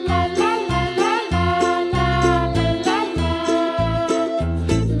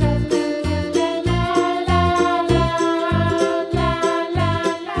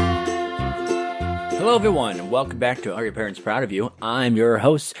everyone, and welcome back to Are Your Parents Proud of You? I'm your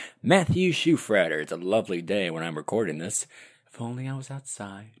host, Matthew Schufrader. It's a lovely day when I'm recording this. If only I was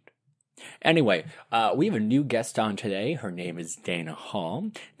outside. Anyway, we have a new guest on today. Her name is Dana Hall.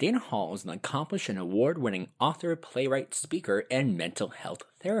 Dana Hall is an accomplished and award-winning author, playwright, speaker, and mental health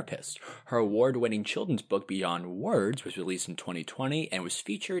therapist. Her award-winning children's book, Beyond Words, was released in 2020 and was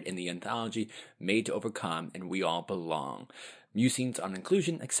featured in the anthology Made to Overcome and We All Belong. Musings on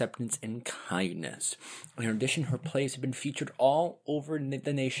inclusion, acceptance, and kindness. In addition, her plays have been featured all over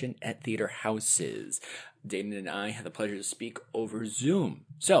the nation at theater houses. Dana and I had the pleasure to speak over Zoom.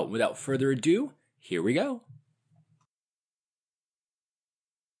 So, without further ado, here we go.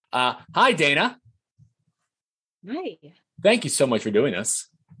 Hi, Dana. Hi. Thank you so much for doing this.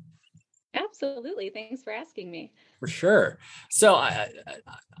 Absolutely. Thanks for asking me. For sure. So I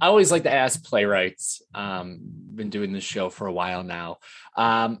always like to ask playwrights, been doing this show for a while now.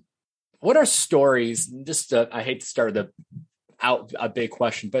 What are stories, I hate to start out a big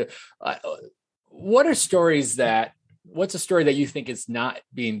question, but what's a story that you think is not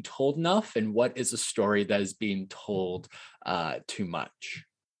being told enough? And what is a story that is being told too much?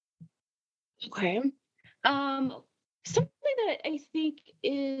 Okay. Something that I think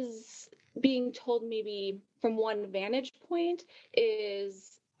is being told maybe from one vantage point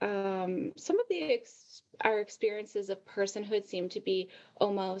is some of our experiences of personhood seem to be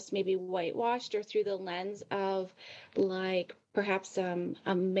almost maybe whitewashed or through the lens of like perhaps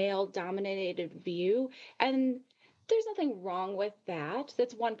a male dominated view. And there's nothing wrong with that.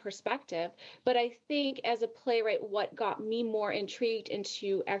 That's one perspective. But I think as a playwright, what got me more intrigued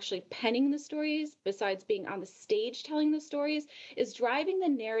into actually penning the stories, besides being on the stage telling the stories, is driving the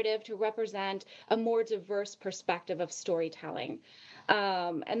narrative to represent a more diverse perspective of storytelling.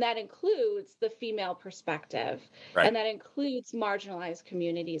 And that includes the female perspective. Right. And that includes marginalized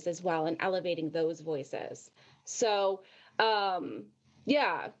communities as well, and elevating those voices. So,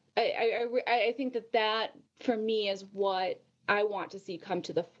 yeah, I think that for me is what I want to see come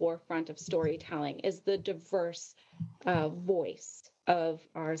to the forefront of storytelling, is the diverse voice of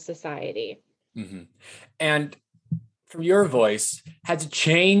our society. Mm-hmm. And from your voice, has it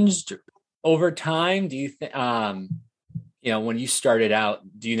changed over time? Do you think, when you started out,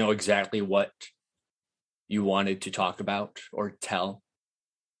 do you know exactly what you wanted to talk about or tell?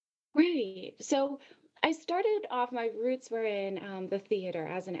 Right. So I started off, my roots were in the theater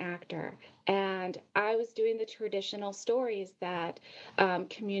as an actor, and I was doing the traditional stories that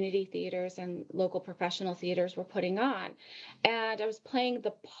community theaters and local professional theaters were putting on. And I was playing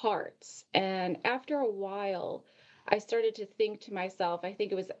the parts. And after a while, I started to think to myself, I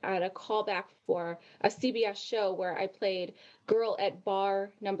think it was at a callback for a CBS show where I played Girl at Bar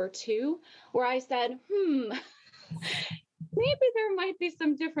Number 2, where I said, maybe there might be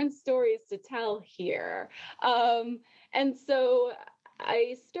some different stories to tell here. And so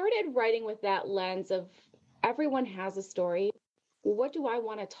I started writing with that lens of everyone has a story. What do I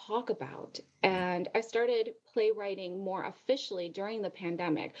want to talk about? And I started playwriting more officially during the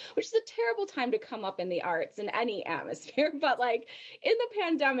pandemic, which is a terrible time to come up in the arts in any atmosphere. But like in the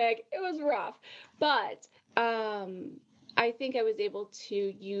pandemic, it was rough. But I think I was able to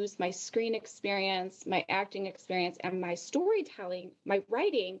use my screen experience, my acting experience, and my storytelling, my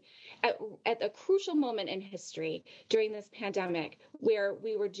writing at a crucial moment in history during this pandemic where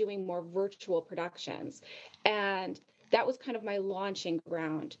we were doing more virtual productions. And that was kind of my launching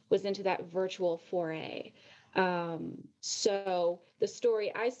ground, was into that virtual foray. So the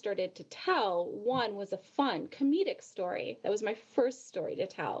story I started to tell, one was a fun comedic story. That was my first story to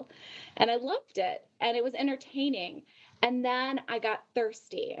tell. And I loved it. And it was entertaining. And then I got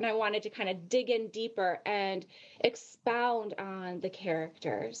thirsty and I wanted to kind of dig in deeper and expound on the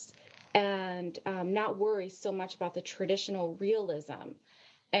characters and not worry so much about the traditional realism.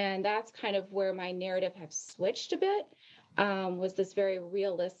 And that's kind of where my narrative has switched a bit, was this very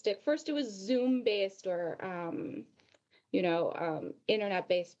realistic. First, it was Zoom-based or,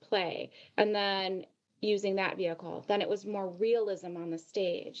 internet-based play. And then using that vehicle. Then it was more realism on the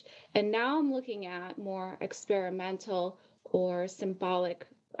stage. And now I'm looking at more experimental or symbolic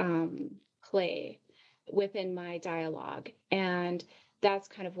play within my dialogue. And that's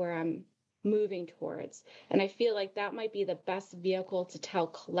kind of where I'm moving towards. And I feel like that might be the best vehicle to tell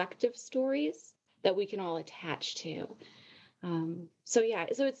collective stories that we can all attach to. So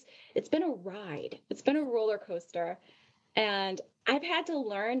it's been a ride. It's been a roller coaster. And I've had to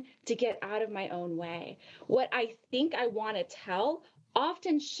learn to get out of my own way. What I think I want to tell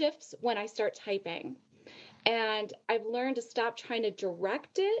often shifts when I start typing. And I've learned to stop trying to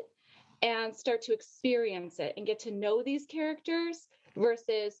direct it and start to experience it and get to know these characters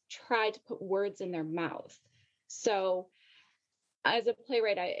versus try to put words in their mouth. So as a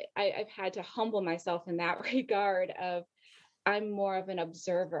playwright, I've had to humble myself in that regard of I'm more of an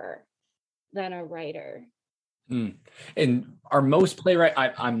observer than a writer. Mm. And are most playwright?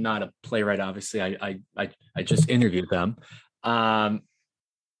 I'm not a playwright, obviously. I just interviewed them. Um,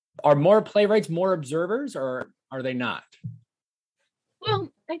 are more playwrights more observers, or are they not?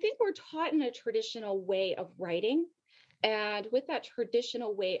 Well, I think we're taught in a traditional way of writing. And with that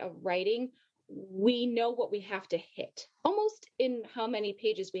traditional way of writing, we know what we have to hit, almost in how many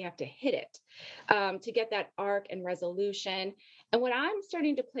pages we have to hit it to get that arc and resolution. And what I'm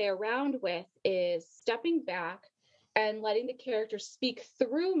starting to play around with is stepping back and letting the character speak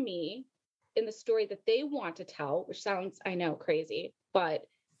through me in the story that they want to tell, which sounds, I know, crazy, but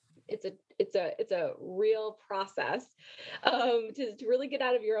it's a real process to really get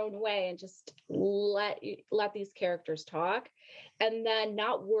out of your own way and just let these characters talk, and then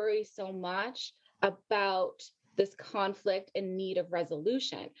not worry so much about this conflict and need of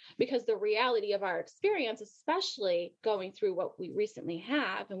resolution, because the reality of our experience, especially going through what we recently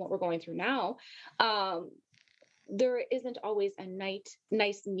have and what we're going through now, there isn't always a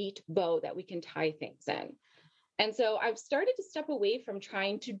nice neat bow that we can tie things in. And so I've started to step away from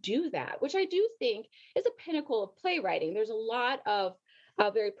trying to do that, which I do think is a pinnacle of playwriting. There's a lot of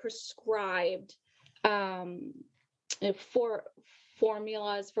very prescribed for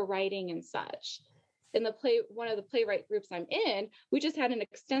formulas for writing and such. In one of the playwright groups I'm in, we just had an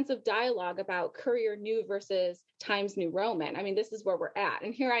extensive dialogue about Courier New versus Times New Roman. I mean, this is where we're at.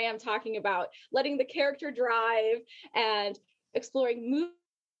 And here I am talking about letting the character drive and exploring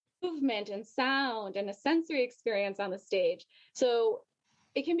movement and sound and a sensory experience on the stage. So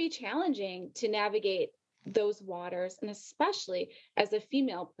it can be challenging to navigate those waters, and especially as a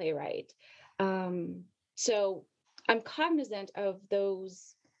female playwright. So I'm cognizant of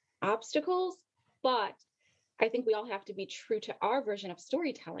those obstacles, but I think we all have to be true to our version of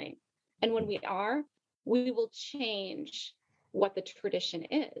storytelling. And when we are, we will change what the tradition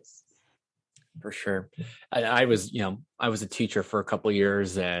is. For sure. I was, I was a teacher for a couple of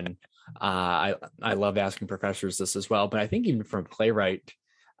years, and I love asking professors this as well. But I think even for a playwright,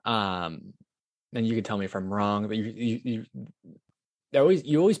 and you can tell me if I'm wrong, but you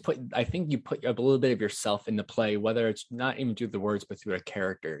always put, I think you put a little bit of yourself in the play, whether it's not even through the words, but through a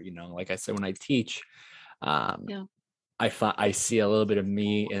character. Like I said, when I teach, I see a little bit of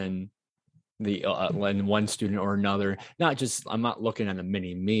me in in one student or another. Not just, I'm not looking at a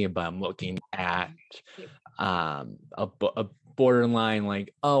mini me, but I'm looking at a borderline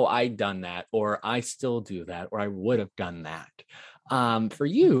like, oh, I done that, or I still do that, or I would have done that. For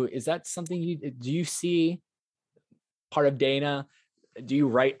you, is that something do you see part of Dana? Do you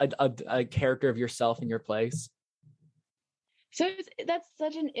write a character of yourself in your plays? So that's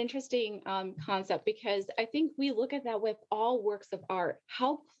such an interesting concept, because I think we look at that with all works of art.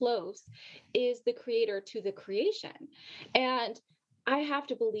 How close is the creator to the creation? And I have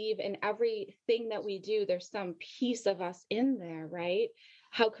to believe in everything that we do, there's some piece of us in there, right?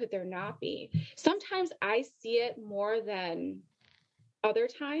 How could there not be? Sometimes I see it more than other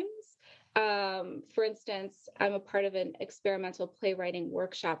times. For instance, I'm a part of an experimental playwriting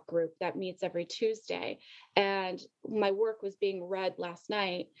workshop group that meets every Tuesday, and my work was being read last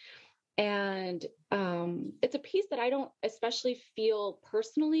night. And it's a piece that I don't especially feel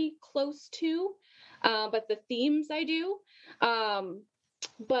personally close to, but the themes I do.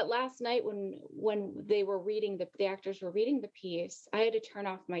 But last night, when they were reading the actors were reading the piece, I had to turn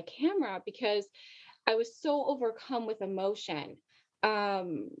off my camera because I was so overcome with emotion.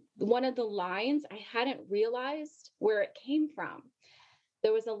 One of the lines, I hadn't realized where it came from.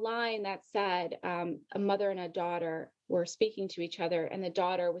 There was a line that said a mother and a daughter were speaking to each other, and the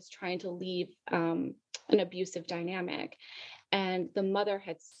daughter was trying to leave an abusive dynamic. And the mother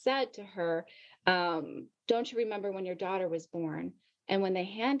had said to her, don't you remember when your daughter was born? And when they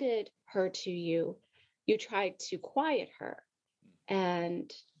handed her to you, you tried to quiet her.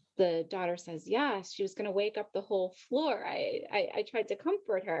 And the daughter says, yes, she was going to wake up the whole floor. I tried to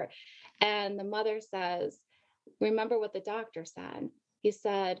comfort her. And the mother says, remember what the doctor said. He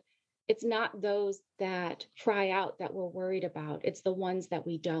said, it's not those that cry out that we're worried about. It's the ones that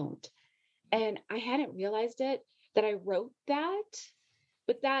we don't. And I hadn't realized it, that I wrote that,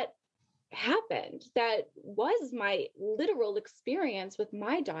 but that happened. That was my literal experience with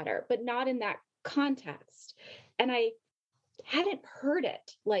my daughter, but not in that context. And I hadn't heard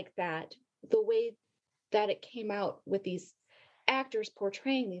it like that, the way that it came out with these actors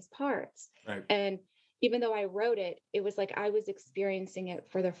portraying these parts. Right. And even though I wrote it, it was like I was experiencing it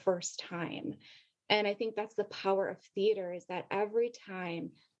for the first time. And I think that's the power of theater, is that every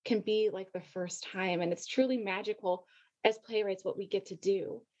time can be like the first time. And it's truly magical as playwrights what we get to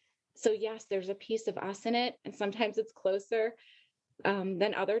do. So yes, there's a piece of us in it, and sometimes it's closer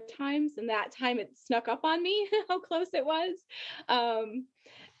than other times. And that time it snuck up on me how close it was.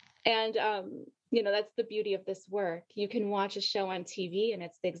 And that's the beauty of this work. You can watch a show on TV and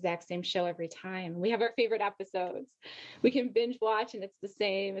it's the exact same show every time. We have our favorite episodes. We can binge watch and it's the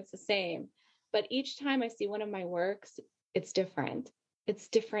same. But each time I see one of my works, it's different. It's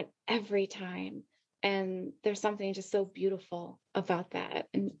different every time. And there's something just so beautiful about that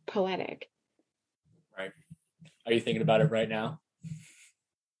and poetic. Right. Are you thinking about it right now?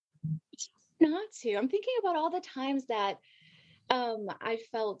 Not to. I'm thinking about all the times that I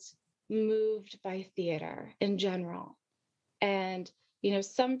felt moved by theater in general. And,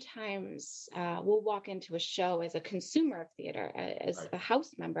 sometimes we'll walk into a show as a consumer of theater, as a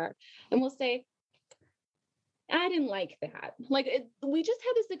house member, and we'll say, I didn't like that. We just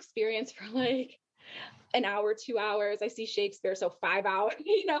had this experience for like an hour, 2 hours. I see Shakespeare, so 5 hours,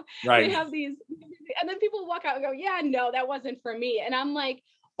 Right. We have these, and then people walk out and go, yeah, no, that wasn't for me. And I'm like,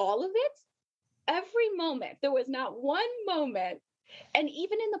 all of it, every moment, there was not one moment. And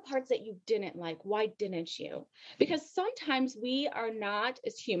even in the parts that you didn't like, why didn't you? Because sometimes we are not,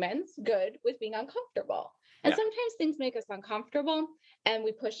 as humans, good with being uncomfortable. And sometimes things make us uncomfortable and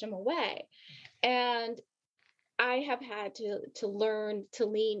we push them away. And I have had to learn to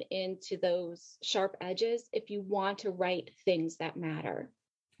lean into those sharp edges if you want to write things that matter.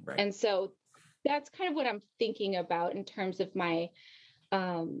 Right. And so that's kind of what I'm thinking about in terms of my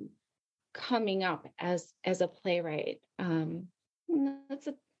coming up as a playwright. That's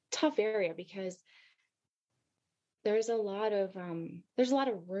a tough area because there's a lot of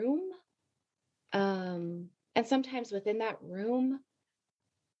room, and sometimes within that room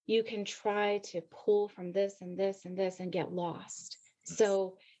you can try to pull from this and this and this and get lost.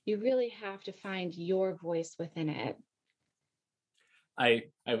 So you really have to find your voice within it.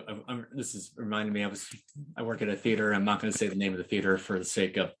 This is reminding me, I work at a theater. I'm not going to say the name of the theater for the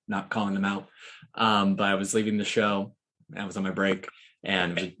sake of not calling them out. But I was leaving the show. I was on my break,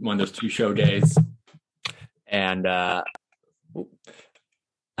 and it was one of those 2 show days. And I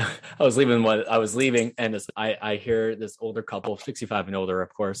was leaving, and I hear this older couple, 65 and older,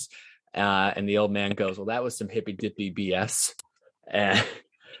 of course. And the old man goes, well, that was some hippy dippy BS. And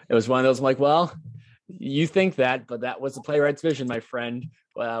it was one of those, I'm like, well, you think that, but that was the playwright's vision, my friend.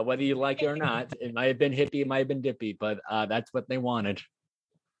 Whether you like it or not, it might have been hippie, it might have been dippy, but that's what they wanted.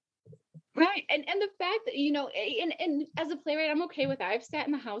 Right. And the fact that, and as a playwright, I'm okay with that. I've sat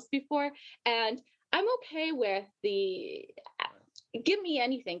in the house before, and I'm okay with give me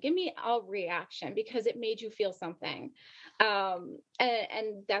anything, give me a reaction because it made you feel something.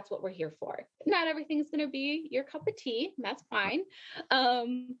 And that's what we're here for. Not everything's going to be your cup of tea. That's fine.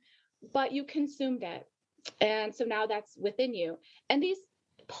 But you consumed it. And so now that's within you. And these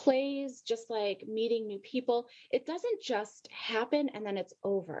plays, just like meeting new people, it doesn't just happen and then it's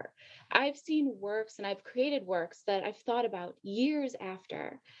over. I've seen works and I've created works that I've thought about years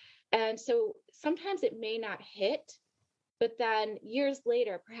after. And so sometimes it may not hit, but then years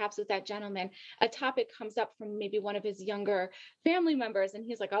later, perhaps with that gentleman, a topic comes up from maybe one of his younger family members. And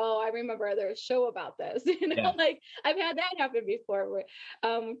he's like, oh, I remember there's a show about this. Like I've had that happen before. Where,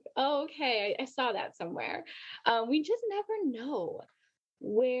 oh, okay, I saw that somewhere. We just never know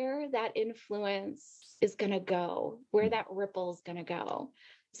where that influence is going to go, where that ripple is going to go.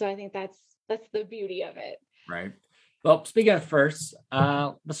 So I think that's the beauty of it. Right. Well, speaking of first,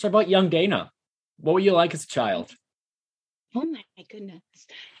 let's talk about young Dana. What were you like as a child? Oh my goodness.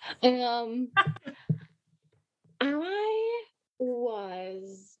 I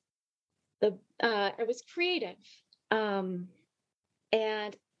was creative. And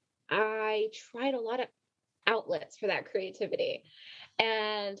I tried a lot of outlets for that creativity.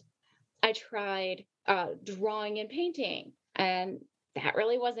 And I tried drawing and painting, and that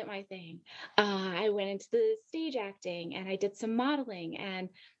really wasn't my thing. I went into the stage acting and I did some modeling, and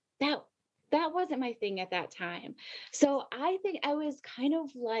that wasn't my thing at that time. So I think I was kind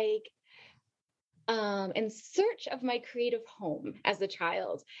of like in search of my creative home as a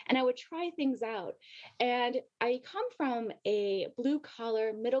child, and I would try things out. And I come from a blue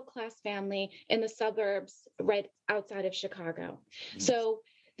collar, middle class family in the suburbs right outside of Chicago. Mm-hmm. So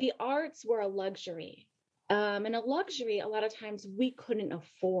the arts were a luxury, and a luxury a lot of times we couldn't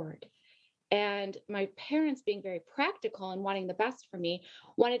afford. And my parents, being very practical and wanting the best for me,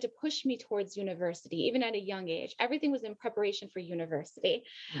 wanted to push me towards university, even at a young age. Everything was in preparation for university.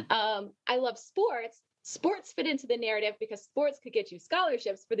 I love sports, sports fit into the narrative because sports could get you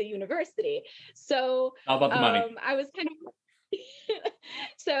scholarships for the university. So All about the money. I was kind of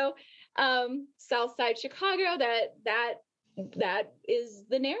so South Side Chicago, that is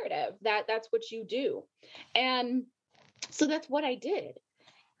the narrative, that's what you do. And so that's what I did.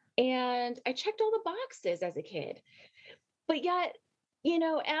 And I checked all the boxes as a kid. But yet,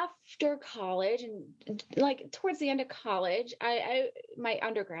 after college and like towards the end of college, I my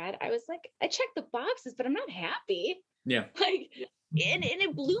undergrad, I was like, I checked the boxes, but I'm not happy. Yeah. Like, and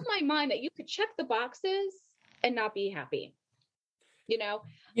it blew my mind that you could check the boxes and not be happy. Yeah.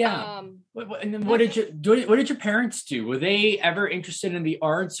 And then what did your parents do? Were they ever interested in the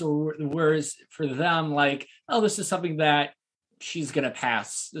arts, or whereas for them, like, oh, this is something that she's gonna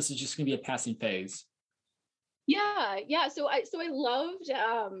pass. This is just gonna be a passing phase. Yeah. So I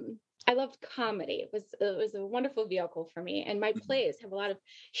loved comedy. It was a wonderful vehicle for me. And my plays have a lot of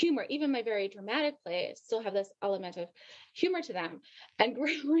humor. Even my very dramatic plays still have this element of humor to them. And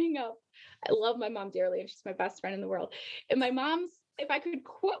growing up, I love my mom dearly, and she's my best friend in the world. And my mom's, if I could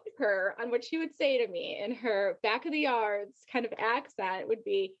quote her on what she would say to me in her back of the yards kind of accent, would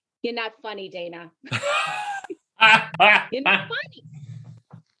be, "You're not funny, Dana. You're not funny.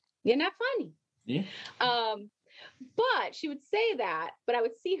 You're not funny." Yeah. But she would say that, but I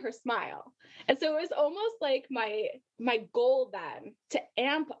would see her smile. And so it was almost like my goal then to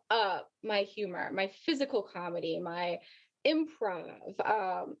amp up my humor, my physical comedy, my improv.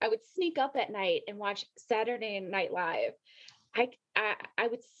 I would sneak up at night and watch Saturday Night Live. I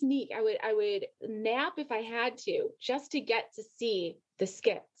would sneak. I would nap if I had to, just to get to see the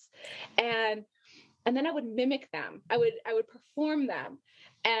skits, and then I would mimic them. I would perform them,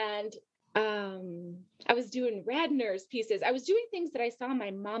 and I was doing Radner's pieces. I was doing things that I saw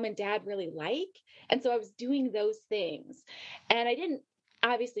my mom and dad really like, and so I was doing those things, and I didn't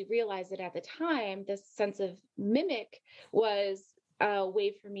obviously realize it at the time. This sense of mimic was a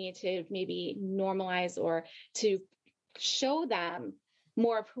way for me to maybe normalize or to show them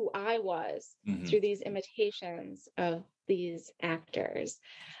more of who I was through these imitations of these actors.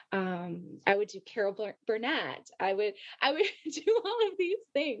 I would do Carol Burnett. I would do all of these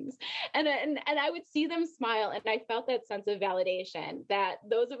things, and I would see them smile, and I felt that sense of validation that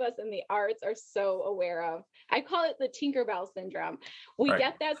those of us in the arts are so aware of. I call it the Tinkerbell syndrome. We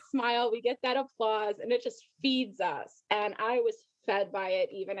get that smile, we get that applause, and it just feeds us. And I was fed by it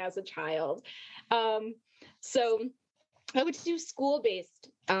even as a child. So I would do school-based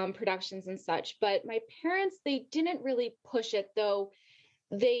productions and such, but my parents, they didn't really push it, though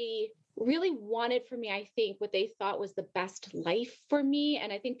they really wanted for me, I think, what they thought was the best life for me.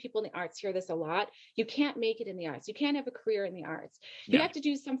 And I think people in the arts hear this a lot. You can't make it in the arts. You can't have a career in the arts. You have to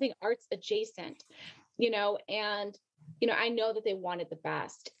do something arts adjacent, and, I know that they wanted the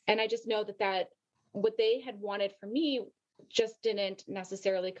best. And I just know that what they had wanted for me just didn't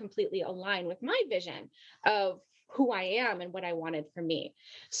necessarily completely align with my vision of who I am and what I wanted for me.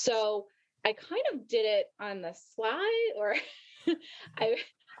 So I kind of did it on the sly, or I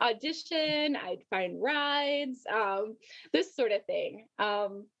audition, I'd find rides, this sort of thing.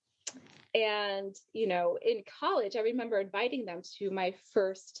 And, in college, I remember inviting them to my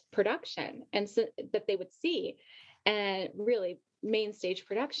first production, and so that they would see, and really main stage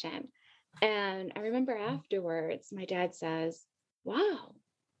production. And I remember afterwards, my dad says, "Wow,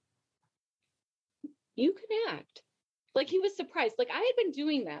 you can act." Like, he was surprised. Like, I had been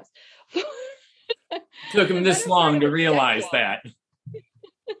doing this. Took him this long to realize that.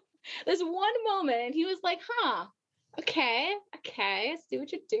 This one moment, and he was like, "Huh, okay, I see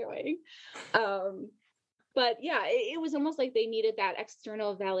what you're doing." But yeah, it was almost like they needed that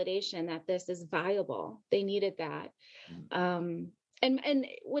external validation that this is viable. They needed that. And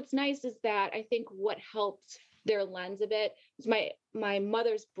what's nice is that I think what helped their lens a bit was my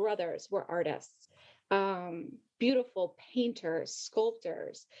mother's brothers were artists, beautiful painters,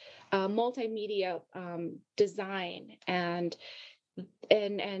 sculptors, multimedia design, and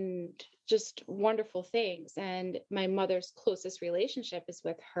just wonderful things. And my mother's closest relationship is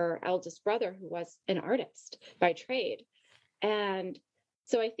with her eldest brother, who was an artist by trade. And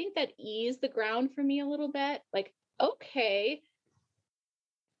so I think that eased the ground for me a little bit. Like, okay,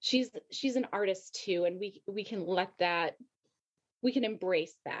 she's an artist too, and we can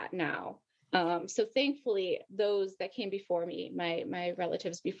embrace that now. So thankfully, those that came before me, my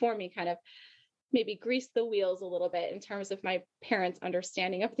relatives before me, kind of maybe greased the wheels a little bit in terms of my parents'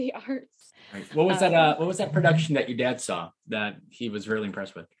 understanding of the arts. Right. What was that? What was that production that your dad saw that he was really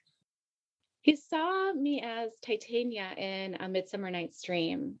impressed with? He saw me as Titania in A Midsummer Night's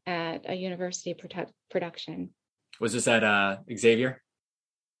Dream at a university production. Was this at Xavier?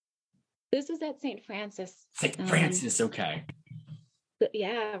 This was at St. Francis. St. Francis, okay.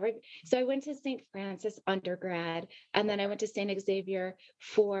 Yeah, right. So I went to St. Francis undergrad, and then I went to St. Xavier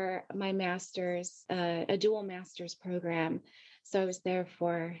for my master's, a dual master's program. So I was there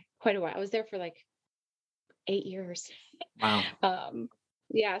for quite a while. I was there for like 8 years. Wow.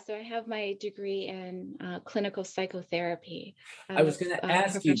 Yeah, so I have my degree in clinical psychotherapy. I was going to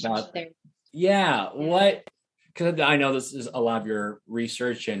ask you about there. Yeah, what? Because I know this is a lot of your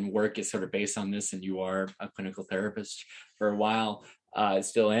research and work is sort of based on this, and you are a clinical therapist for a while.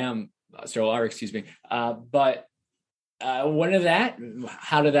 Still are, excuse me. But what did that?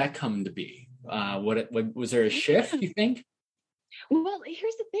 How did that come to be? What was there a shift? You think? Well,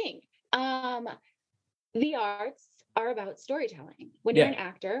 here's the thing. The arts are about storytelling. When Yeah. you're an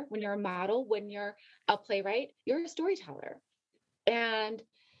actor, when you're a model, when you're a playwright, you're a storyteller. And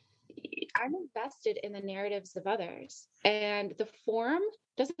I'm invested in the narratives of others. And the form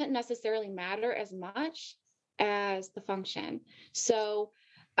doesn't necessarily matter as much as the function. So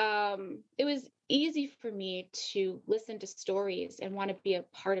it was easy for me to listen to stories and want to be a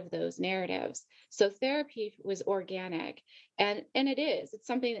part of those narratives. So therapy was organic, and it is. It's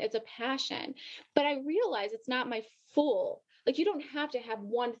something. It's a passion. But I realize it's not my full. Like, you don't have to have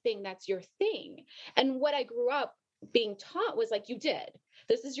one thing that's your thing. And what I grew up being taught was like, you did.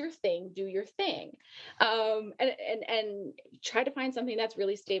 This is your thing. Do your thing, and try to find something that's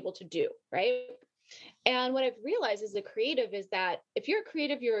really stable to do. Right. And what I've realized as a creative is that if you're a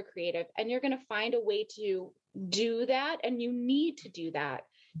creative, you're a creative, and you're going to find a way to do that. And you need to do that.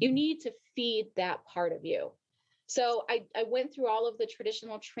 You need to feed that part of you. So I went through all of the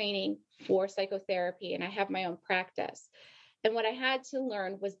traditional training for psychotherapy, and I have my own practice. And what I had to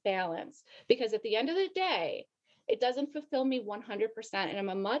learn was balance, because at the end of the day, it doesn't fulfill me 100%. And I'm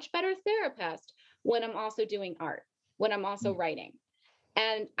a much better therapist when I'm also doing art, when I'm also writing.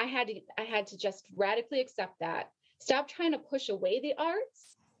 And I had to just radically accept that. Stop trying to push away the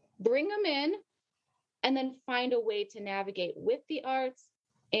arts, bring them in, and then find a way to navigate with the arts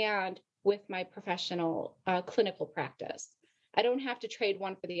and with my professional clinical practice. I don't have to trade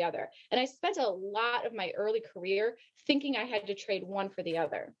one for the other. And I spent a lot of my early career thinking I had to trade one for the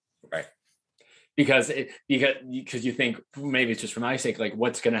other. Right. Because you think maybe it's just for my sake, like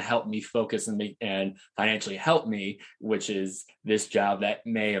what's going to help me focus and financially help me, which is this job that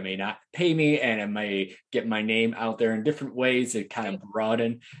may or may not pay me, and it may get my name out there in different ways. It kind of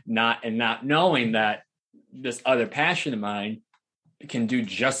broaden, not knowing that this other passion of mine can do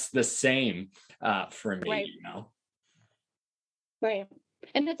just the same for me. Right. Right.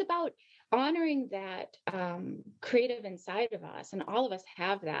 And it's about honoring that creative inside of us, and all of us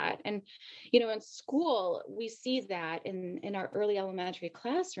have that. And in school we see that in our early elementary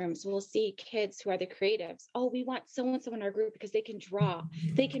classrooms. We'll see kids who are the creatives. Oh, we want so and so in our group because they can draw,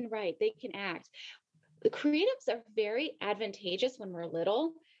 they can write, they can act. The creatives are very advantageous when we're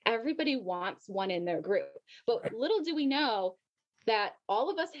little. Everybody wants one in their group, but little do we know that all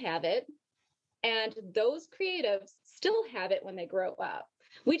of us have it, and those creatives still have it when they grow up.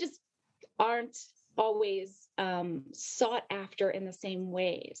 We just aren't always sought after in the same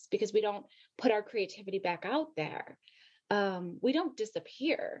ways, because we don't put our creativity back out there. We don't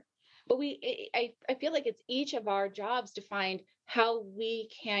disappear, but I feel like it's each of our jobs to find how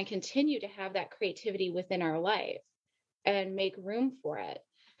we can continue to have that creativity within our life and make room for it.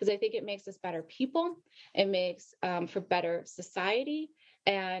 Because I think it makes us better people. It makes for better society,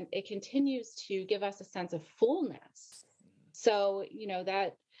 and it continues to give us a sense of fullness. So,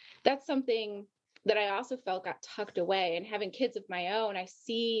 that's something that I also felt got tucked away. And having kids of my own, I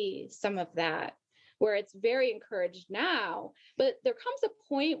see some of that where it's very encouraged now, but there comes a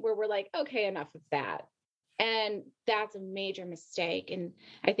point where we're like, okay, enough of that. And that's a major mistake. And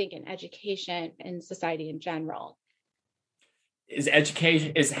I think in education and society in general. Has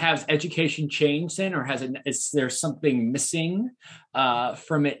education changed then, or is there something missing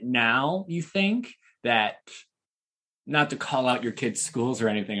from it now, you think? That, not to call out your kids' schools or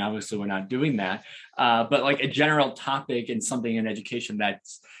anything, obviously we're not doing that, but like a general topic and something in education that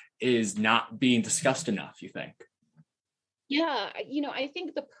is not being discussed enough, you think? Yeah, I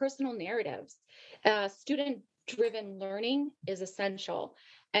think the personal narratives, student-driven learning is essential.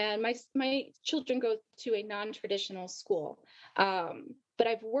 And my children go to a non-traditional school, but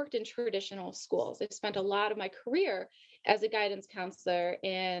I've worked in traditional schools. I've spent a lot of my career as a guidance counselor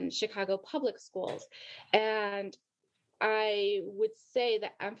in Chicago public schools. And I would say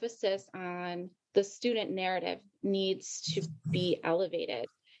the emphasis on the student narrative needs to be elevated,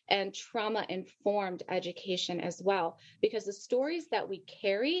 and trauma-informed education as well, because the stories that we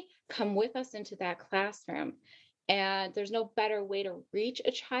carry come with us into that classroom. And there's no better way to reach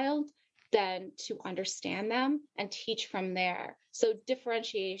a child then to understand them and teach from there. So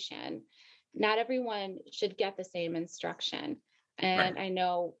differentiation. Not everyone should get the same instruction. And Right. I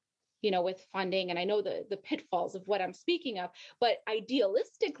know, with funding, and I know the pitfalls of what I'm speaking of, but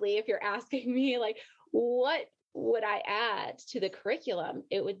idealistically, if you're asking me, like, what would I add to the curriculum,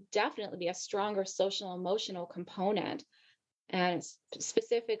 it would definitely be a stronger social emotional component, and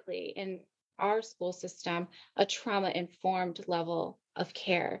specifically in our school system, a trauma informed level of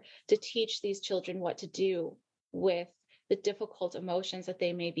care to teach these children what to do with the difficult emotions that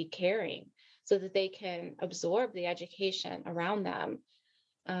they may be carrying so that they can absorb the education around them.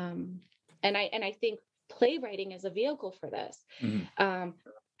 And I think playwriting is a vehicle for this. Mhm.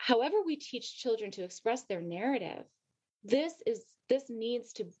 However, we teach children to express their narrative, this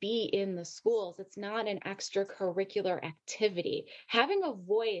needs to be in the schools. It's not an extracurricular activity. Having a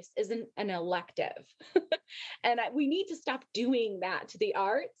voice isn't an elective. And we need to stop doing that to the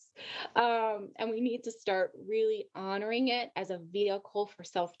arts. And we need to start really honoring it as a vehicle for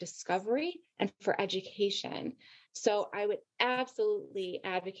self-discovery and for education. So I would absolutely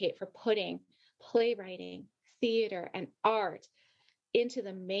advocate for putting playwriting, theater, and art into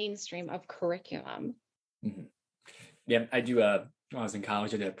the mainstream of curriculum. Mhm. Yeah, I do. When I was in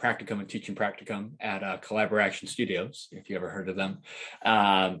college, I did a practicum and teaching practicum at Collaboration Studios, if you ever heard of them.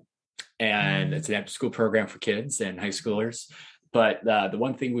 And it's an after-school program for kids and high schoolers. But the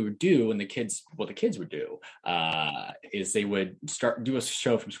one thing we would do, and the kids would do, is they would do a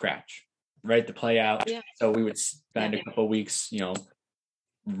show from scratch, write the play out. Yeah. So we would spend a couple of weeks,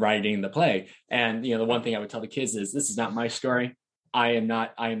 writing the play. And the one thing I would tell the kids is, this is not my story. I am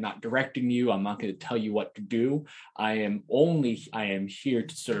not directing you. I'm not going to tell you what to do. I am here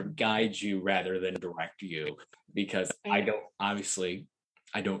to sort of guide you rather than direct you, because I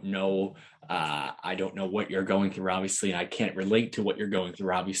don't know what you're going through, obviously, and I can't relate to what you're going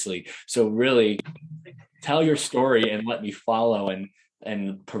through, obviously. So really tell your story and let me follow and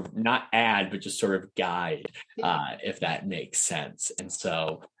not add, but just sort of guide, if that makes sense. And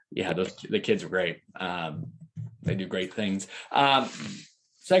so, yeah, the kids are great. They do great things.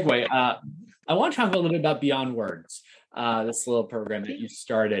 Segue. I want to talk a little bit about Beyond Words, this little program that you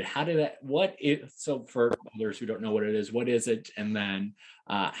started. So for others who don't know what it is, what is it? And then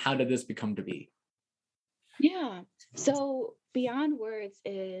how did this become to be? Yeah. So Beyond Words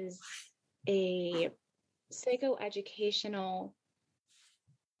is a psychoeducational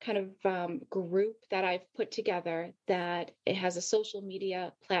kind of group that I've put together, that it has a social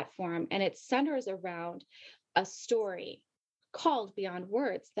media platform, and it centers around a story called Beyond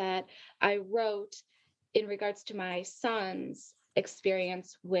Words that I wrote in regards to my son's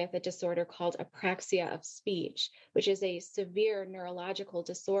experience with a disorder called apraxia of speech, which is a severe neurological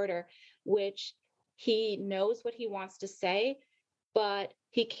disorder, which he knows what he wants to say, but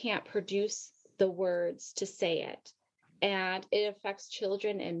he can't produce the words to say it. And it affects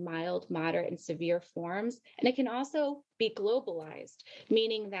children in mild, moderate, and severe forms. And it can also be globalized,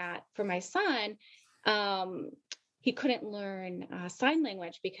 meaning that for my son, he couldn't learn sign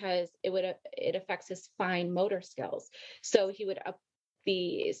language because it affects his fine motor skills. So he would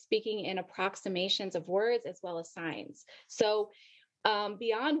be speaking in approximations of words as well as signs. So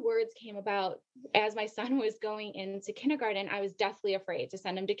Beyond Words came about as my son was going into kindergarten. I was deathly afraid to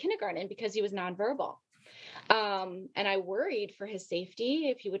send him to kindergarten because he was nonverbal. And I worried for his safety,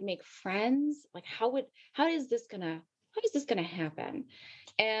 if he would make friends, like how is this gonna happen?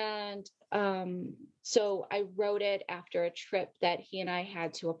 And so I wrote it after a trip that he and I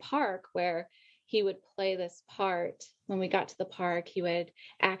had to a park where he would play this part. When we got to the park, he would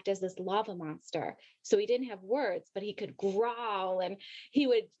act as this lava monster. So he didn't have words, but he could growl, and he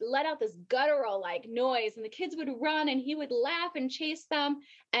would let out this guttural like noise, and the kids would run and he would laugh and chase them.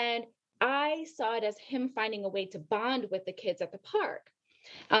 And I saw it as him finding a way to bond with the kids at the park,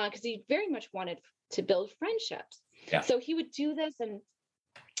 because he very much wanted to build friendships. Yeah. So he would do this and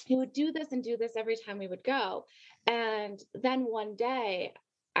do this every time we would go. And then one day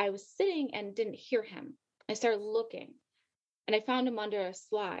I was sitting and didn't hear him. I started looking and I found him under a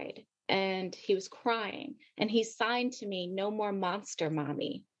slide, and he was crying, and he signed to me, "No more monster,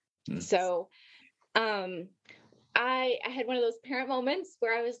 mommy." So I had one of those parent moments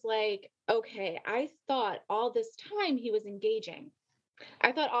where I was like, okay, I thought all this time he was engaging.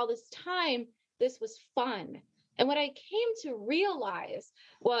 I thought all this time this was fun. And what I came to realize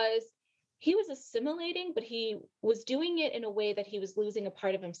was he was assimilating, but he was doing it in a way that he was losing a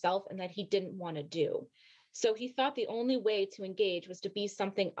part of himself and that he didn't want to do. So he thought the only way to engage was to be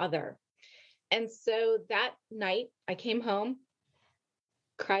something other. And so that night I came home,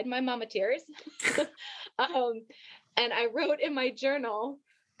 cried my mama tears. And I wrote in my journal,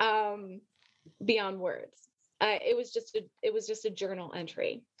 beyond words. It was just a journal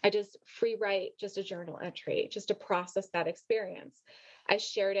entry. I just free write just a journal entry just to process that experience. I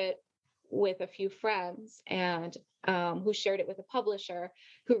shared it with a few friends, and who shared it with a publisher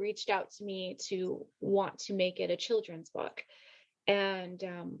who reached out to me to want to make it a children's book. And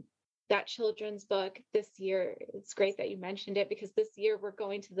that children's book this year, it's great that you mentioned it, because this year we're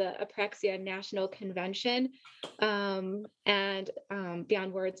going to the Apraxia National Convention, and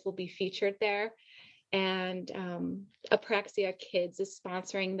Beyond Words will be featured there. And Apraxia Kids is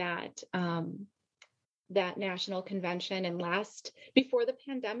sponsoring that national convention. And before the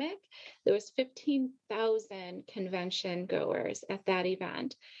pandemic, there was 15,000 convention goers at that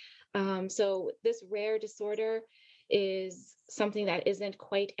event. So this rare disorder is something that isn't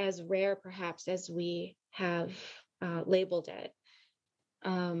quite as rare, perhaps, as we have labeled it.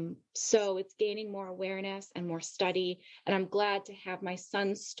 So it's gaining more awareness and more study. And I'm glad to have my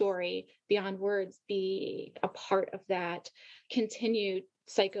son's story, Beyond Words, be a part of that continued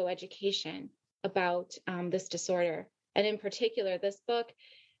psychoeducation about this disorder. And in particular, this book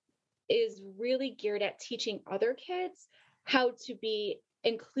is really geared at teaching other kids how to be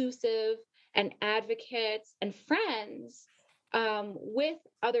inclusive and advocates and friends with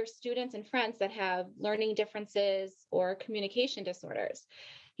other students and friends that have learning differences or communication disorders.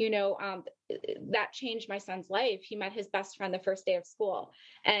 That changed my son's life. He met his best friend the first day of school,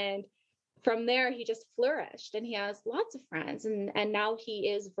 and from there he just flourished, and he has lots of friends, and now he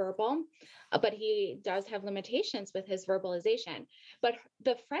is verbal, but he does have limitations with his verbalization. But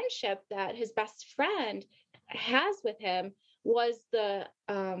the friendship that his best friend has with him was the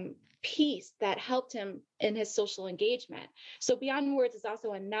piece that helped him in his social engagement. So Beyond Words is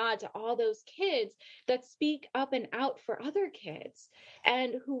also a nod to all those kids that speak up and out for other kids,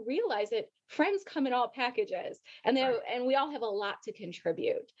 and who realize that friends come in all packages, and we all have a lot to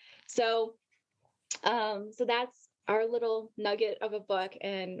contribute. So that's our little nugget of a book,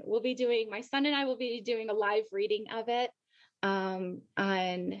 and my son and I will be doing a live reading of it on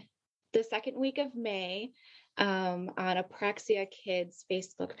the second week of May. On Apraxia Kids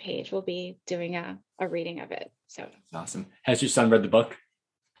Facebook page, we'll be doing a reading of it. So that's awesome. Has your son read the book?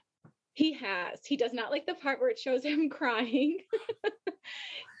 He has. He does not like the part where it shows him crying.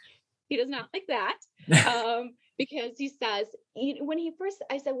 He does not like that, because he says, when he first,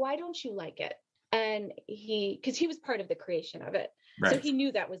 I said, why don't you like it? And because he was part of the creation of it, right. So he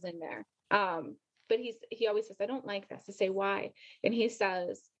knew that was in there. But he always says, I don't like this. I say, why? And he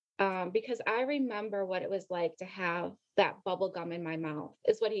says, because I remember what it was like to have that bubble gum in my mouth,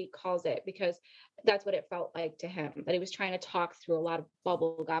 is what he calls it, because that's what it felt like to him, that he was trying to talk through a lot of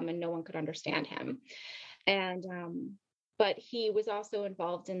bubble gum and no one could understand him. And but he was also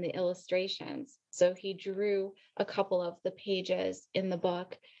involved in the illustrations. So he drew a couple of the pages in the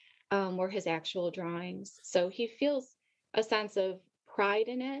book were his actual drawings. So he feels a sense of pride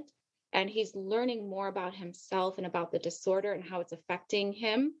in it, and he's learning more about himself and about the disorder and how it's affecting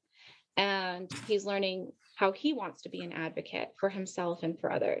him. And he's learning how he wants to be an advocate for himself and for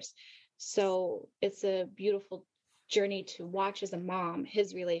others. So it's a beautiful journey to watch as a mom,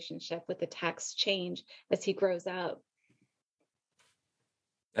 his relationship with the text change as he grows up.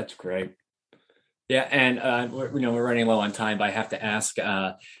 That's great. Yeah, and we're running low on time, but I have to ask.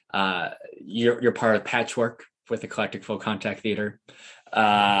 You're part of Patchwork with Eclectic Full Contact Theater.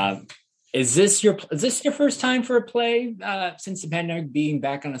 Is this your first time for a play since the pandemic, being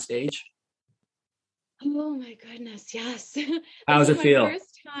back on a stage? Oh my goodness, yes. How does it feel?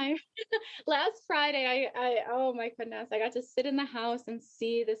 First time. Last Friday, I oh my goodness, I got to sit in the house and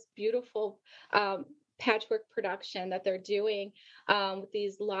see this beautiful patchwork production that they're doing with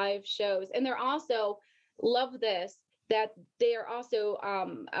these live shows. And they're also, love this, that they are also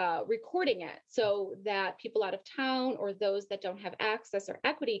recording it so that people out of town or those that don't have access or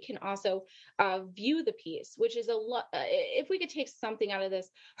equity can also view the piece, which is a lot. If we could take something out of this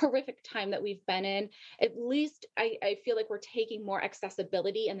horrific time that we've been in, at least I feel like we're taking more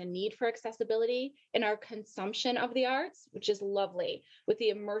accessibility and the need for accessibility in our consumption of the arts, which is lovely, with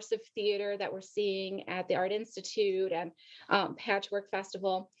the immersive theater that we're seeing at the Art Institute and Patchwork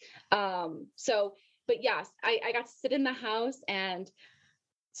Festival. But yes, I got to sit in the house and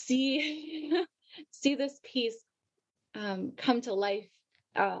see this piece come to life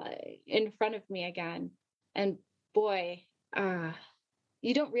in front of me again. And boy,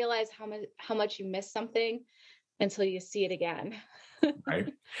 you don't realize how much you miss something until you see it again.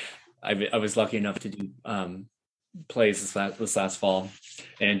 Right. I was lucky enough to do plays this last fall,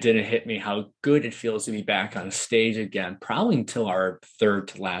 and it didn't hit me how good it feels to be back on stage again, probably until our third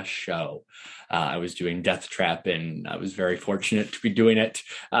to last show. I was doing Death Trap, and I was very fortunate to be doing it.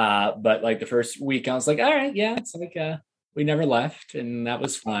 But like the first week, I was like, all right, yeah, it's like we never left, and that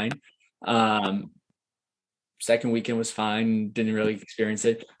was fine. Second weekend was fine, didn't really experience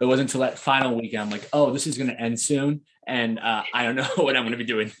it. But it wasn't until that final weekend, I'm like, oh, this is going to end soon. And I don't know when I'm going to be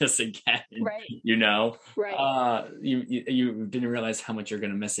doing this again. Right. You know, Right. You didn't realize how much you're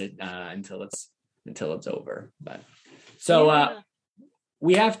going to miss it until it's over. But so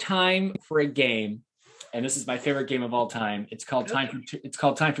we have time for a game, and this is my favorite game of all time. It's called Time for Two. It's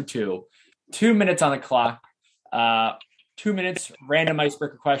called Time for Two. 2 minutes on the clock. 2 minutes, random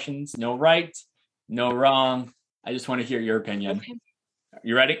icebreaker questions. No right, no wrong. I just want to hear your opinion. Okay.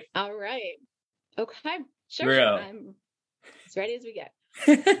 You ready? All right. Okay. Sure. Here we go. I'm as ready as we get.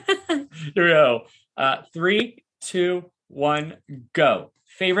 Here we go. 3, 2, 1, go.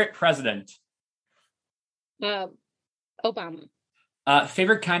 Favorite president? Obama.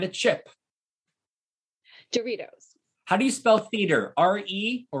 Favorite kind of chip? Doritos. How do you spell theater?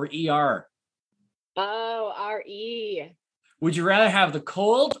 R-E or E-R? Oh, R-E. Would you rather have the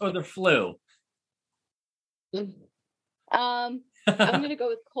cold or the flu? I'm gonna go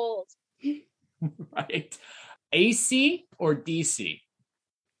with cold. Right. AC or DC?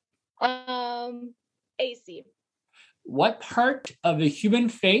 AC. What part of the human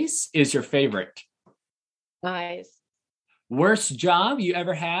face is your favorite? Eyes. Worst job you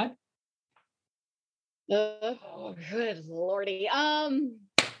ever had? Oh, good lordy.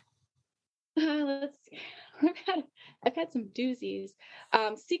 Let's see. I've had some doozies.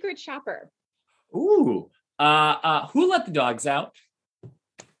 Secret shopper. Ooh. Who let the dogs out?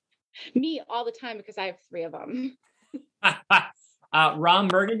 Me all the time because I have 3 of them. Ron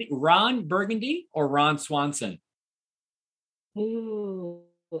Burgundy or Ron Swanson? Ooh,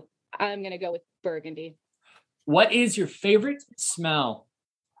 I'm gonna go with burgundy. What is your favorite smell?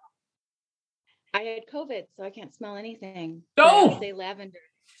 I had COVID, so I can't smell anything. Oh! I would say lavender.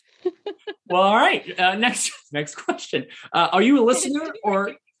 Well, all right. Next question. Are you a listener or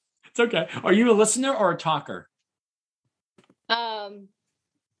it's okay? Are you a listener or a talker?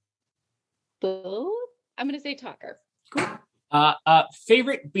 Both. I'm gonna say talker. Cool.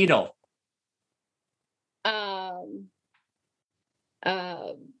 Favorite Beatle? All.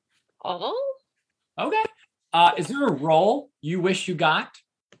 Okay. Is there a role you wish you got?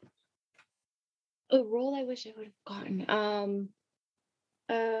 A role I wish I would have gotten.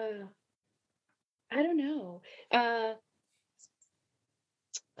 I don't know.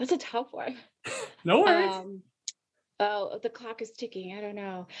 That's a tough one. No worries. Oh, the clock is ticking. I don't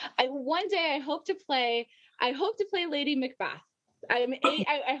know. One day I hope to play Lady Macbeth.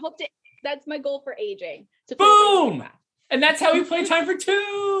 I hope to. That's my goal for aging. To play Lady Macbeth. And that's how we play Time for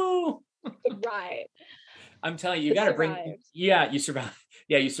Two. Right. I'm telling you, you got to bring. Yeah, you survived.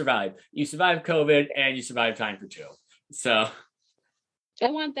 Yeah, you survived. You survived COVID and you survived Time for Two. So. I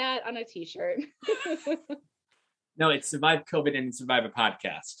want that on a T-shirt. No, it's survive COVID and survive a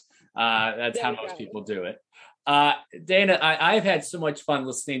podcast. That's how most people do it. Dana, I've had so much fun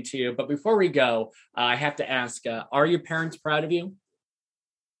listening to you, but before we go, I have to ask, are your parents proud of you?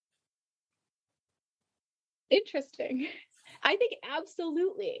 Interesting. I think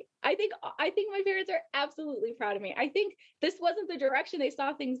absolutely. I think my parents are absolutely proud of me. I think this wasn't the direction they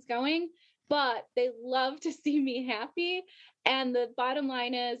saw things going, but they love to see me happy. And the bottom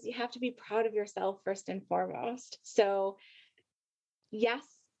line is you have to be proud of yourself first and foremost. So yes,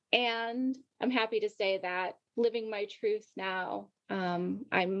 and I'm happy to say that living my truth now,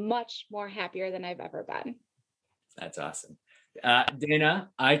 I'm much more happier than I've ever been. That's awesome. Dana,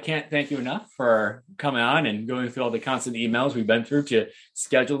 I can't thank you enough for coming on and going through all the constant emails we've been through to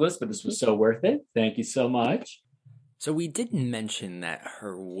schedule this, but this was so worth it. Thank you so much. So we didn't mention that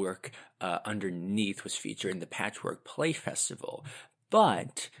her work Underneath was featured in the Patchwork Play Festival.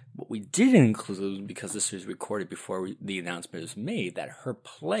 But what we didn't include, because this was recorded before the announcement was made, that her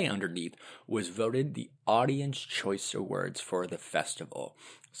play Underneath was voted the Audience Choice Awards for the festival.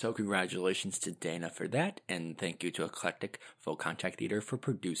 So congratulations to Dana for that, and thank you to Eclectic Full Contact Theater for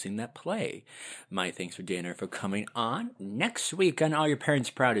producing that play. My thanks for Dana for coming on. Next week on All Your Parents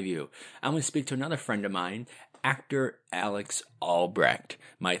Proud of You, I'm going to speak to another friend of mine, actor Alex Albrecht.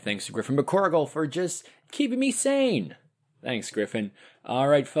 My thanks to Griffin McCorrigal for just keeping me sane. Thanks, Griffin. All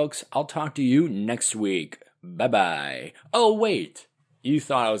right, folks, I'll talk to you next week. Bye-bye. Oh, wait. You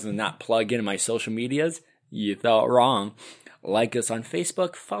thought I was going to not plug in my social medias? You thought wrong. Like us on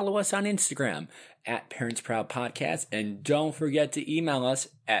Facebook, follow us on Instagram at Parents Proud Podcast, and don't forget to email us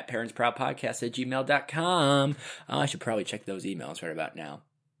at parentsproudpodcast@gmail.com. I should probably check those emails right about now.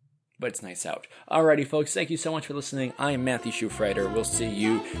 But it's nice out. Alrighty, folks. Thank you so much for listening. I am Matthew Schufrider. We'll see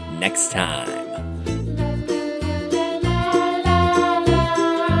you next time.